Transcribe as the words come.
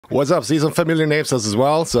What's up? See some familiar names as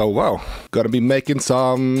well. So, wow, gonna be making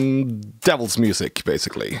some devil's music,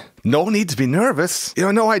 basically. No need to be nervous. You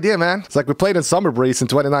have no idea, man. It's like we played in Summer Breeze in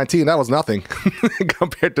 2019. That was nothing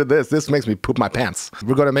compared to this. This makes me poop my pants.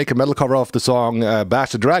 We're gonna make a metal cover of the song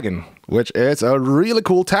Bash the Dragon, which is a really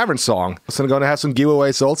cool tavern song. So I'm gonna have some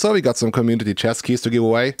giveaways also. We got some community chest keys to give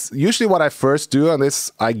away. Usually what I first do, and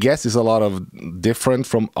this, I guess, is a lot of different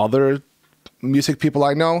from other music people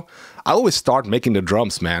I know, I always start making the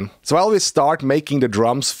drums, man. So I always start making the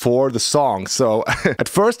drums for the song. So at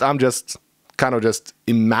first I'm just kind of just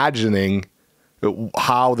imagining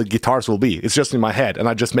how the guitars will be. It's just in my head, and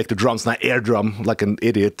I just make the drums and I air drum like an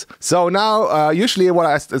idiot. So now usually when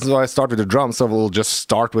I start with the drums, so we'll just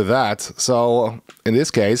start with that. So in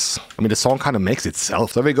this case, I mean, the song kind of makes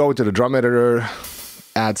itself. So we go into the drum editor,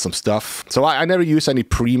 add some stuff. So I never use any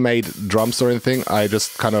pre-made drums or anything. I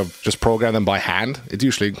just kind of just program them by hand. It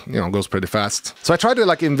usually, you know, goes pretty fast. So I try to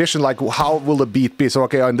like envision like how will the beat be. So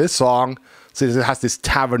okay, on this song, since it has this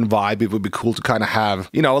tavern vibe, it would be cool to kind of have,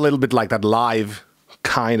 you know, a little bit like that live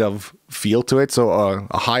kind of feel to it. So a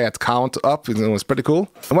hi-hat count up, you know, it's pretty cool.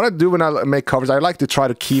 And what I do when I make covers, I like to try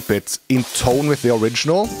to keep it in tone with the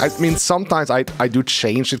original. I mean, sometimes I do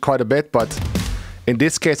change it quite a bit, but in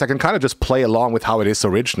this case, I can kind of just play along with how it is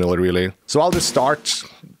originally, really. So I'll just start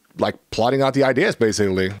like plotting out the ideas,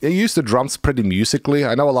 basically. I use the drums pretty musically.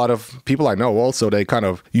 I know a lot of people I know also, they kind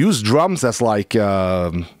of use drums as like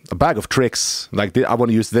a bag of tricks. Like, I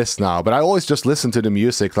want to use this now. But I always just listen to the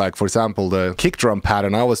music. Like, for example, the kick drum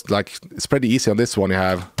pattern. I was like, it's pretty easy on this one. You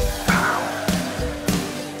have...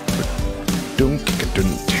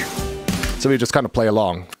 So we just kind of play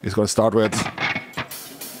along. It's going to start with...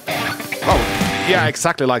 Oh! Yeah,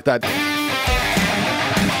 exactly like that.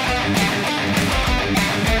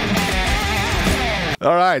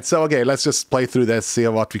 All right, so okay, let's just play through this, see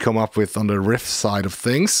what we come up with on the riff side of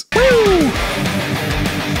things. Woo!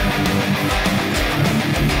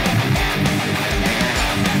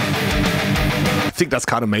 I think that's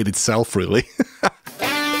kind of made itself, really.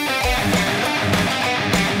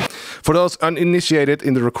 For those uninitiated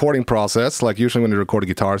in the recording process, like usually when you record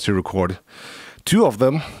guitars, you record two of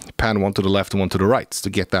them, pan one to the left and one to the right to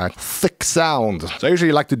get that thick sound. So I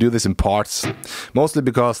usually like to do this in parts, mostly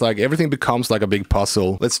because like everything becomes like a big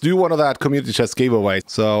puzzle. Let's do one of that community chest giveaway.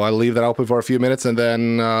 So I'll leave that open for a few minutes, and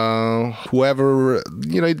then whoever,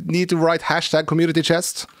 you know, need to write hashtag community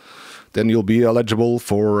chest, then you'll be eligible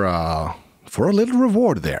for a little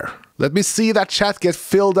reward there. Let me see that chat get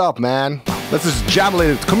filled up, man. Let's just jam a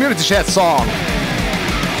little community chest song.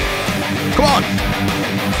 Come on.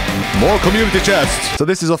 More community chest. So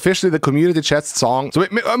this is officially the community chest song. So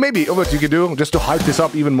maybe what you could do, just to hype this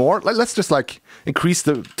up even more, let's just like increase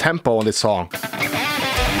the tempo on this song.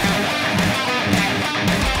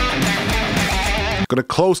 Gonna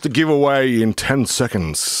close the giveaway in 10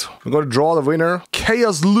 seconds. We're gonna draw the winner.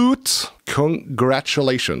 Chaos Loot.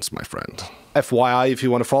 Congratulations, my friend. FYI, if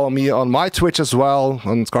you want to follow me on my Twitch as well,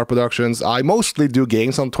 on Scar Productions, I mostly do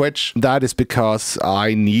games on Twitch. That is because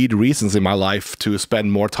I need reasons in my life to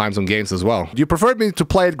spend more time on games as well. Do you prefer me to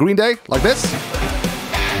play at Green Day, like this?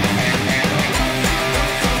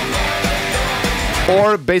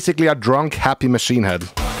 Or basically a drunk, happy machine head?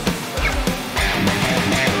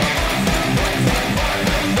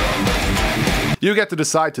 You get to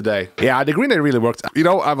decide today. Yeah, the Green Day really worked. You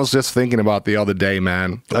know, I was just thinking about the other day,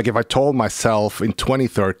 man. Like, if I told myself in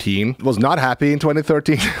 2013, was not happy in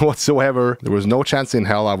 2013 whatsoever, there was no chance in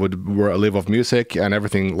hell I would live off music and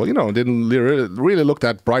everything, well, you know, didn't really look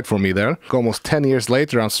that bright for me there. Almost 10 years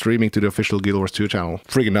later, I'm streaming to the official Guild Wars 2 channel.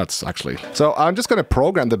 Freaking nuts, actually. So I'm just gonna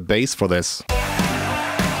program the bass for this.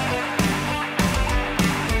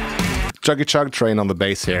 Chuggy chug train on the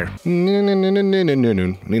bass here.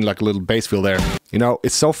 Need like a little bass feel there. You know,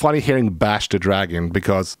 it's so funny hearing Bash the Dragon,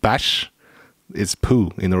 because bash is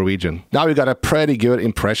poo in Norwegian. Now we got a pretty good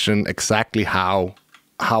impression exactly how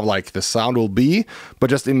like the sound will be,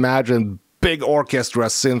 but just imagine big orchestra,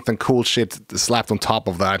 synth, and cool shit slapped on top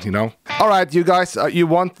of that, you know? All right, you guys, you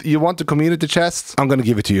want the community chest? I'm gonna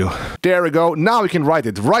give it to you. There we go. Now we can write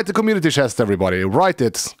it. Write the community chest, everybody. Write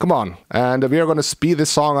it. Come on. And we are gonna speed this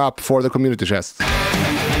song up for the community chest.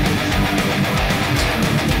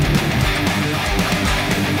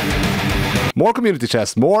 More community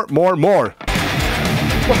chest. More.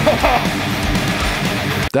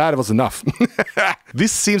 That was enough.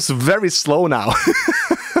 This seems very slow now.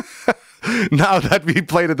 Now that we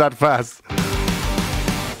played it that fast.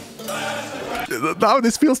 Now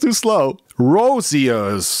this feels too slow.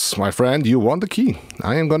 Rosius, my friend, you won the key.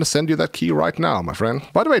 I am gonna send you that key right now, my friend.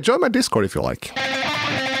 By the way, join my Discord if you like.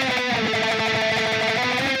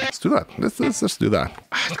 do that. Let's do that.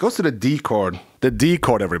 It goes to the D chord. The D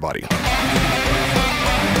chord, everybody.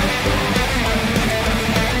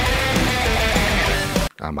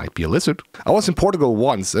 I might be a lizard. I was in Portugal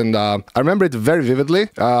once, and I remember it very vividly.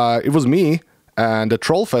 It was me and the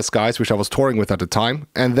Trollfest guys, which I was touring with at the time,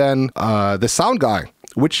 and then the sound guy,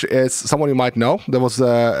 which is someone you might know. There was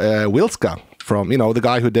Wilska. From, you know, the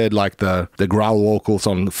guy who did like the growl vocals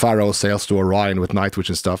on Pharaoh Sails to Orion with Nightwish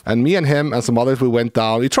and stuff. And me and him and some others, we went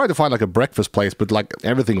down. We tried to find like a breakfast place, but like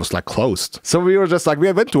everything was like closed. So we were just like,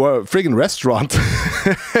 we went to a friggin' restaurant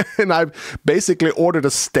and I basically ordered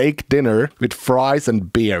a steak dinner with fries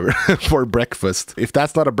and beer for breakfast. If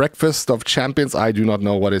that's not a breakfast of champions, I do not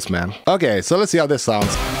know what is, man. Okay, so let's see how this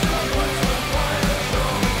sounds.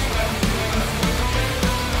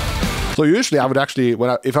 So usually I would actually,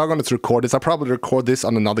 if I'm going to record this, I'd probably record this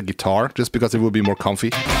on another guitar, just because it would be more comfy.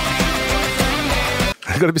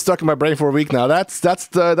 I'm going to be stuck in my brain for a week now. That's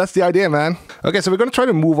the idea, man. Okay, so we're going to try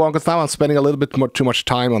to move on, because now I'm spending a little bit too much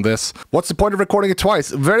time on this. What's the point of recording it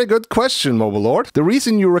twice? Very good question, Mobile Lord. The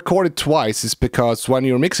reason you record it twice is because when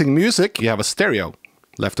you're mixing music, you have a stereo.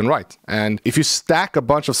 Left and right. And if you stack a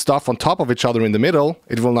bunch of stuff on top of each other in the middle,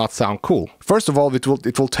 it will not sound cool. First of all, it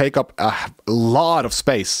will take up a lot of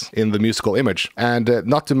space in the musical image. And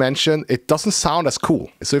not to mention, it doesn't sound as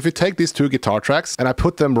cool. So if you take these two guitar tracks and I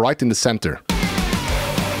put them right in the center,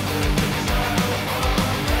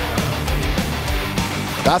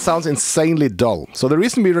 that sounds insanely dull. So the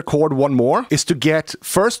reason we record one more is to get,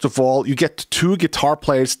 first of all, you get two guitar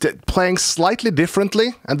players playing slightly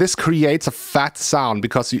differently, and this creates a fat sound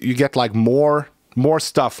because you get like more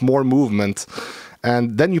stuff, more movement.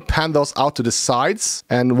 And then you pan those out to the sides,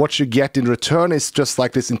 and what you get in return is just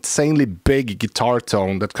like this insanely big guitar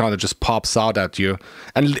tone that kind of just pops out at you.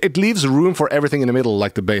 And it leaves room for everything in the middle,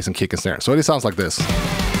 like the bass and kick and snare. So it sounds like this.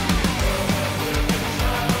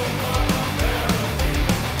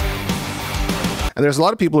 And there's a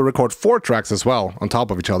lot of people who record 4 tracks as well on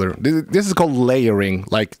top of each other. This is called layering,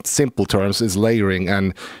 like simple terms is layering.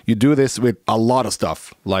 And you do this with a lot of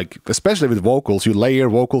stuff, like especially with vocals. You layer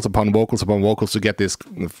vocals upon vocals upon vocals to get this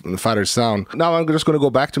fatter sound. Now I'm just going to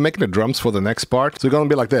go back to making the drums for the next part. So it's going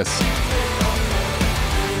to be like this.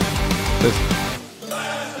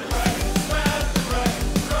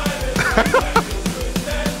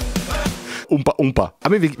 Oompa oompa. I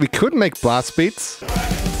mean, we could make blast beats.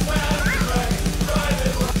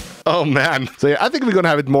 Oh man. So yeah, I think we're gonna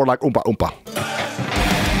have it more like oompa oompa.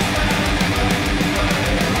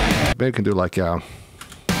 Maybe we can do like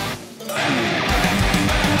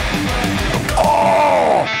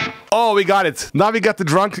Oh, we got it. Now we got the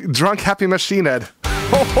drunk happy machine head.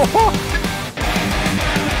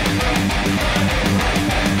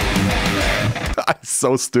 That's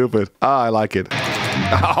so stupid. I like it.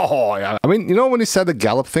 Oh yeah. I mean, you know, when you said the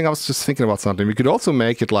gallop thing, I was just thinking about something. We could also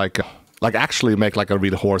make it like actually make like a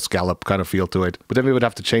real horse gallop kind of feel to it. But then we would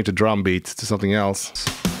have to change the drum beat to something else.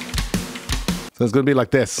 So it's gonna be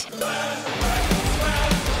like this.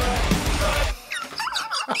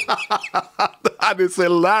 That is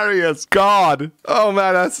hilarious. God. Oh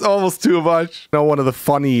man, that's almost too much. You know, one of the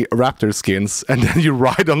funny raptor skins, and then you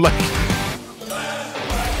ride on like...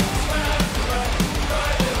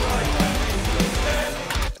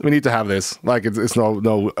 We need to have this. Like, it's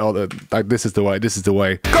no, like, this is the way, this is the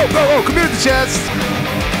way. Go, go, go, community chest!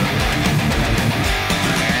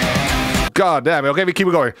 God damn it. Okay, we keep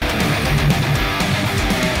it going.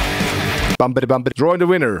 Bumpity bumpity. Drawing the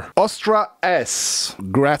winner. Ostra S.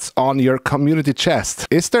 Grats on your community chest.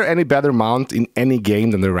 Is there any better mount in any game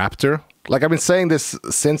than the Raptor? Like, I've been saying this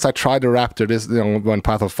since I tried the Raptor, when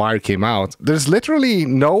Path of Fire came out. There's literally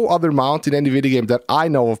no other mount in any video game that I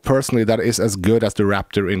know of personally that is as good as the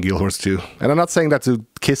Raptor in Guild Wars 2. And I'm not saying that to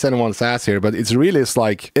kiss anyone's ass here, but it's really,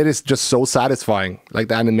 it is just so satisfying. Like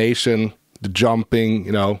the animation, the jumping,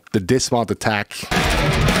 you know, the dismount attack.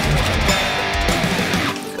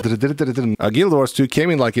 Guild Wars 2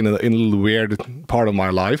 came in like in a little weird part of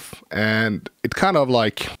my life, and it kind of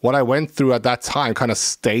like what I went through at that time kind of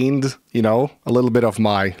stained, you know, a little bit of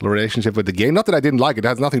my relationship with the game. Not that I didn't like it, it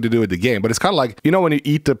has nothing to do with the game, but it's kind of like, you know, when you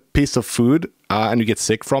eat a piece of food and you get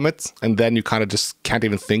sick from it, and then you kind of just can't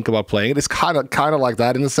even think about playing it. It's kind of like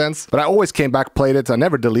that in a sense. But I always came back, played it. I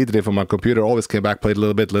never deleted it from my computer. Always came back, played a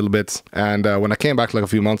little bit. And when I came back like a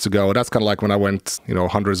few months ago, that's kind of like when I went, you know,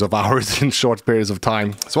 hundreds of hours in short periods of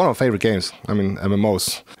time. It's one of my favorite games. I mean,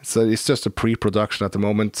 MMOs. It's just a pre-production at the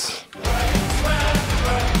moment.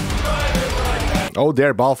 Oh,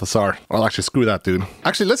 there, Balthasar. Well, actually, screw that, dude.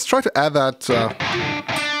 Actually, let's try to add that...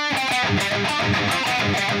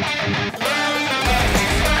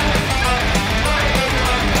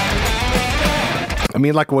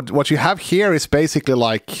 mean, like what you have here is basically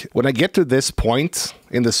like when I get to this point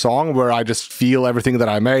in the song where I just feel everything that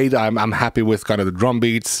I made, I'm happy with kind of the drum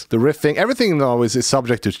beats, the riffing, everything though is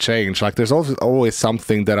subject to change. Like there's always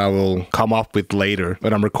something that I will come up with later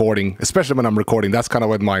when I'm recording, especially when I'm recording. That's kind of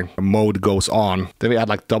when my mode goes on. Then we add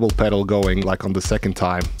like double pedal going like on the second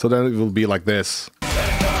time. So then it will be like this.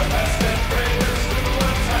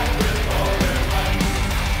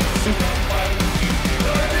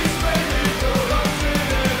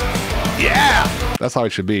 Yeah! That's how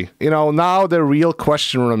it should be. You know, now the real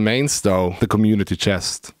question remains though, the community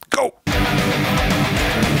chest. Go!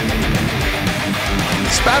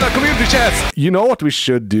 Spam a community chest! You know what we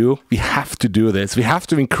should do? We have to do this. We have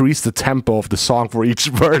to increase the tempo of the song for each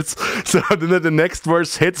verse. So then the next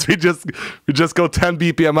verse hits, we just go 10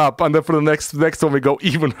 BPM up, and then for the next one we go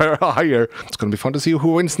even higher. It's gonna be fun to see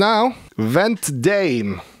who wins now. Vent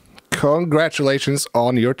Dame. Congratulations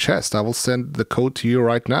on your chest. I will send the code to you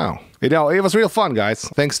right now. You know, it was real fun, guys.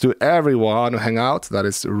 Thanks to everyone who hang out. That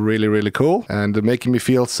is really, really cool. And making me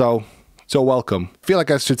feel so welcome. I feel like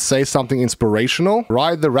I should say something inspirational.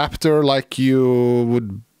 Ride the raptor like you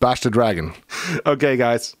would bash the dragon. Okay,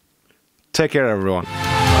 guys. Take care, everyone.